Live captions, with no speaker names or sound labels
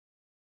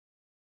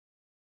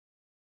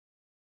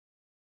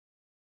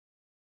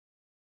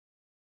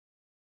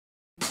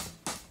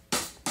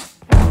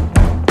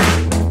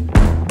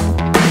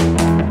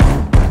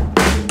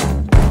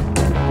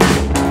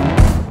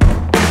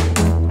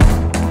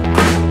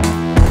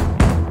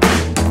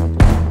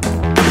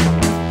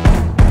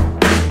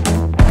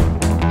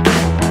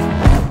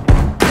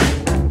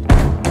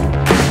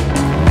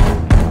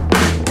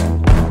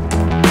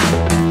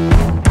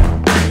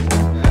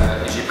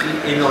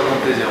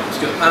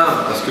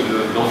que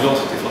l'ambiance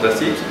était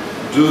fantastique.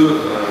 2,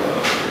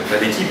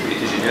 l'équipe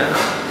était géniale.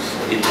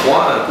 Et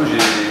 3,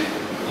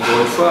 encore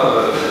une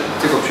fois,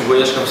 tu sais, quand tu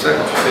voyages comme ça,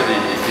 quand tu fais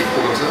des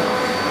pros comme ça,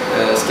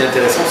 ce qui est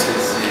intéressant, c'est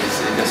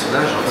les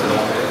personnages, hein, c'est de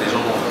rencontrer des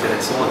gens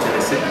intéressants,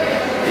 intéressés,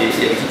 et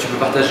avec qui tu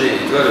peux partager.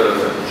 Et tu vois,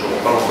 je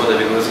reparle encore de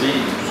la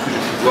viennoiserie, tout ce que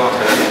j'ai pu voir à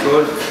travers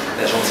l'école,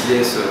 la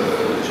gentillesse,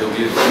 j'ai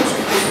oublié de ce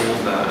que son nom,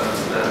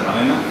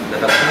 la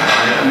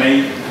patronne,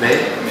 mais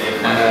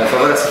enfin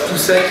voilà, c'est tout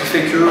ça qui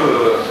fait que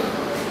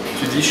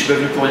tu te dis, je suis pas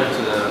venu pour rien,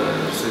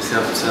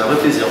 c'est un vrai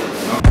plaisir.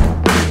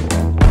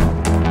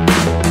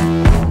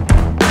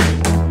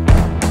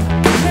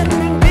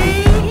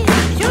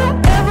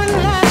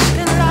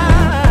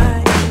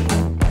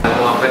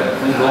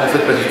 En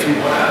fait, pas du tout.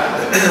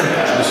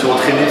 Je me suis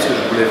entraîné parce que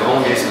je voulais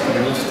vraiment gagner cette Coupe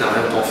du Monde, c'était un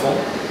rêve d'enfant.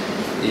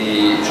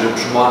 Et je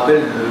me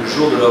rappelle le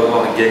jour de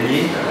l'avoir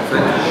gagné, en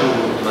fait, le jour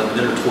où on m'a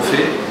donné le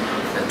trophée,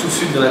 tout de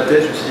suite dans la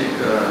tête, je me suis dit,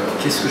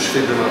 qu'est-ce que je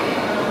fais demain?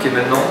 Ok,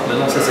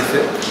 maintenant ça c'est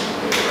fait.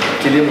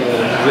 Quel est mon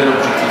nouvel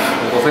objectif?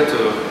 Donc en fait,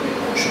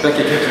 je suis pas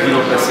quelqu'un qui vit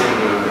dans le passé,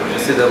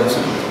 j'essaie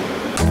d'avancer.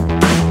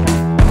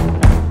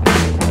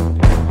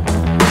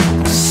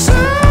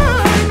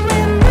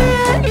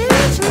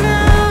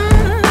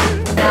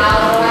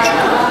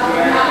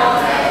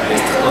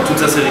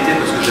 Sincérité,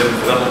 parce que j'aime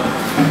vraiment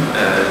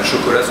le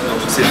chocolat dans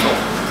toutes ses formes.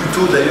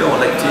 Plutôt d'ailleurs en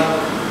lacté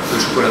que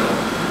le chocolat noir.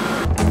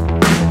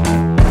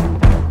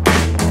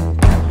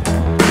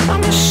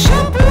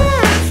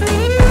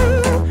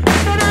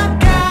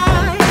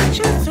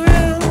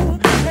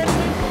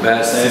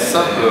 C'est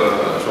simple,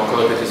 je vais encore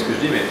répéter ce que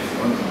je dis, mais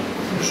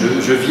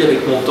je vis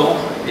avec mon temps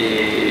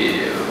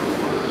et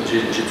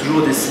j'ai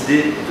toujours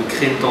décidé de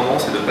créer une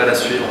tendance et de ne pas la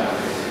suivre.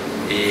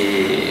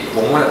 Et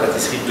pour moi, la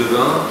pâtisserie de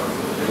demain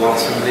doit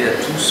ressembler à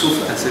tout sauf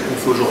à celle qu'on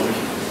fait aujourd'hui.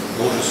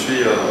 Donc je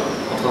suis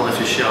en train de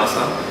réfléchir à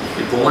ça.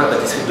 Et pour moi, la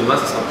pâtisserie de demain,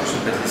 ça sera plus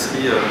une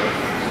pâtisserie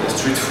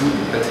street food,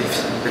 une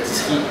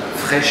pâtisserie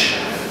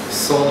fraîche,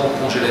 sans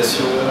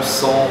congélation,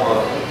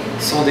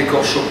 sans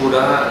décor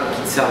chocolat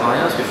qui ne servent à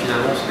rien, parce que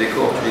finalement, ce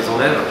décor, tu les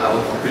enlèves avant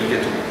de couper le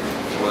gâteau.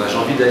 Voilà, j'ai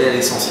envie d'aller à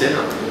l'essentiel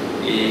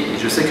et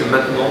je sais que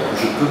maintenant,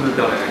 je peux me le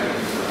permettre.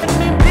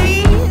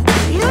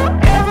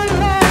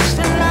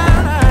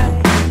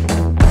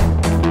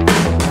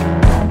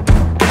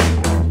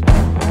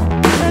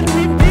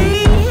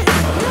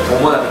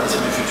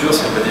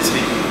 C'est une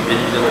pâtisserie bien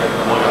évidemment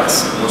moins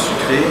grasse, moins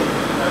sucrée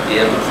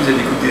et un peu plus à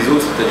l'écoute des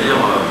autres, c'est-à-dire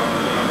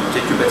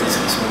quelques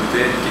pâtisseries sans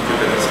gluten, quelques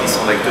pâtisseries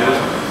sans lactose.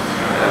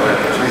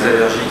 Voilà, pour tous les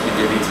allergiques, les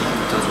diabétiques,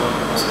 tout un soin,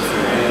 je pense qu'il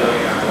faut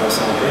prendre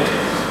ça en compte.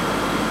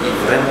 Et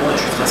vraiment, et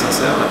je suis très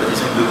sincère, la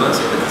pâtisserie de demain,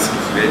 c'est une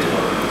pâtisserie qui va être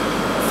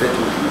faite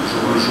au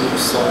jour le jour,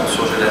 sans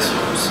surgélation,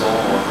 parce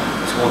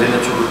qu'on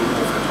dénature le goût,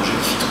 en fait, on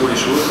génifie trop les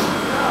choses.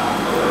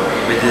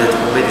 On met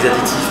des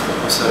additifs pour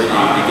conserver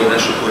les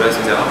ganaches chocolat,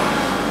 etc.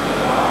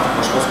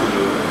 Moi, je pense que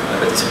la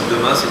pâtisserie de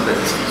demain, c'est une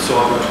pâtisserie sur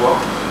un comptoir,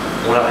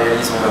 on la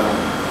réalise en avant.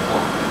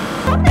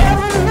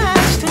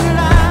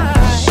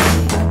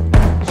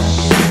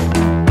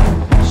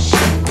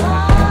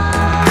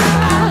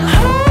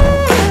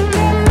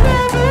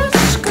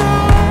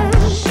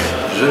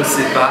 Je ne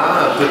sais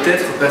pas,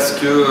 peut-être parce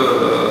que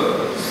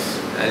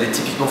elle est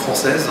typiquement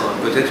française,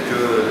 peut-être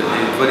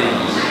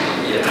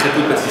qu'il y a très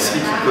peu de pâtisseries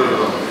qui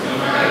peuvent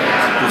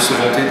se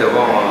vanter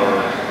d'avoir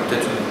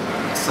peut-être une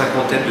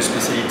cinquantaine de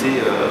spécialités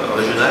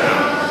régionales.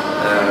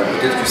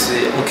 Peut-être que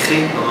c'est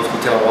ancré dans notre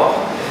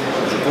terroir.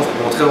 Je pense que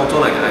pendant très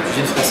longtemps, la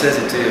cuisine française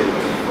était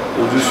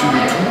au-dessus de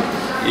tout.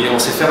 Et on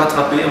s'est fait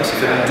rattraper, on s'est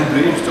fait même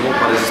doubler justement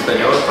par les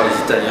Espagnols, par les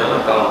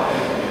Italiens,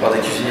 par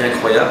des cuisiniers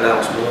incroyables. Là,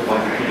 en ce moment, on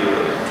parle beaucoup de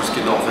tout ce qui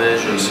est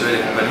Norvège, Suède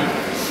et compagnie,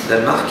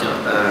 Danemark.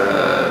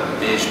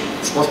 Mais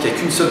je pense qu'il n'y a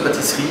qu'une seule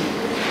pâtisserie,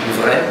 une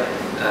vraie.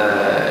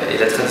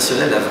 Et la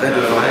traditionnelle, la vraie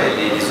de vraie,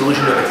 les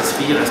origines de la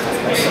pâtisserie restent en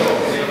France,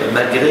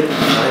 malgré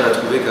qu'on arrive à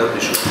trouver quand même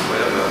des choses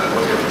incroyables à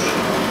droite et à gauche.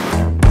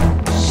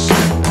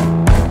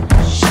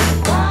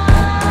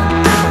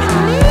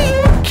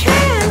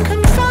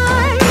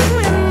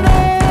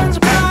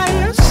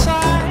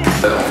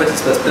 En fait, il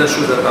se passe plein de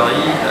choses à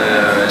Paris.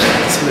 La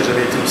pâtisserie n'a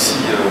jamais été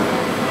aussi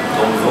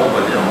dans le vent, on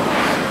va dire.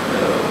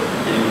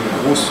 Il y a eu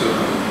une grosse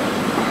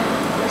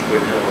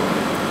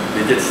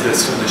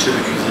médiatisation des chefs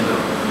de cuisine.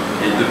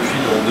 Et depuis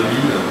en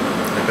 2000,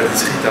 la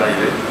pâtisserie est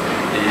arrivée.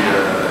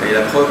 Et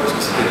la preuve, parce que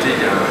cet été,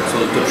 il y a une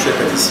sorte de top chef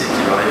pâtissier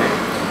qui va arriver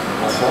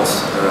en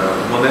France.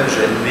 Moi-même,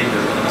 j'ai animé une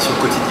émission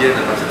quotidienne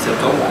à partir de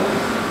septembre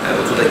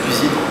autour de la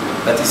cuisine,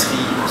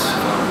 pâtisserie,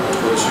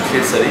 entre le sucré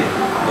et le salé.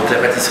 Donc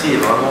la pâtisserie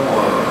est vraiment,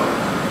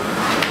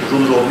 au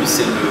jour d'aujourd'hui,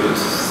 c'est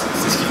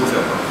ce qu'il faut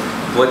faire.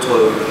 Pour être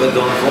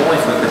dans le vent, il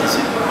faut être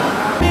pâtissier.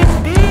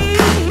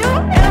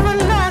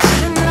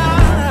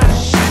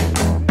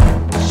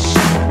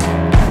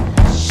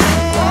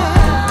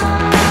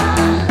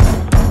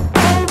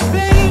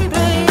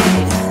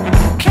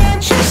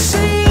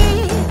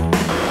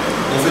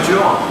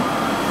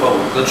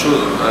 D'autres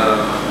choses,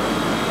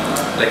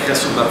 la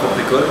création de ma propre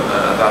école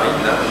à Paris,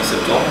 là, en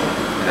septembre.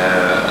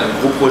 Un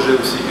gros projet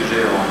aussi que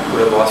j'ai en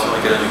collaboration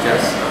avec Alain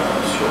Ducasse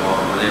sur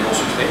un élément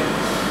sucré.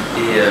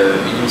 et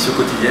une émission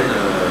quotidienne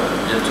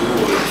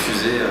bientôt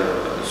diffusée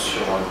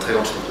sur une très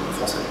grande chaîne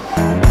française.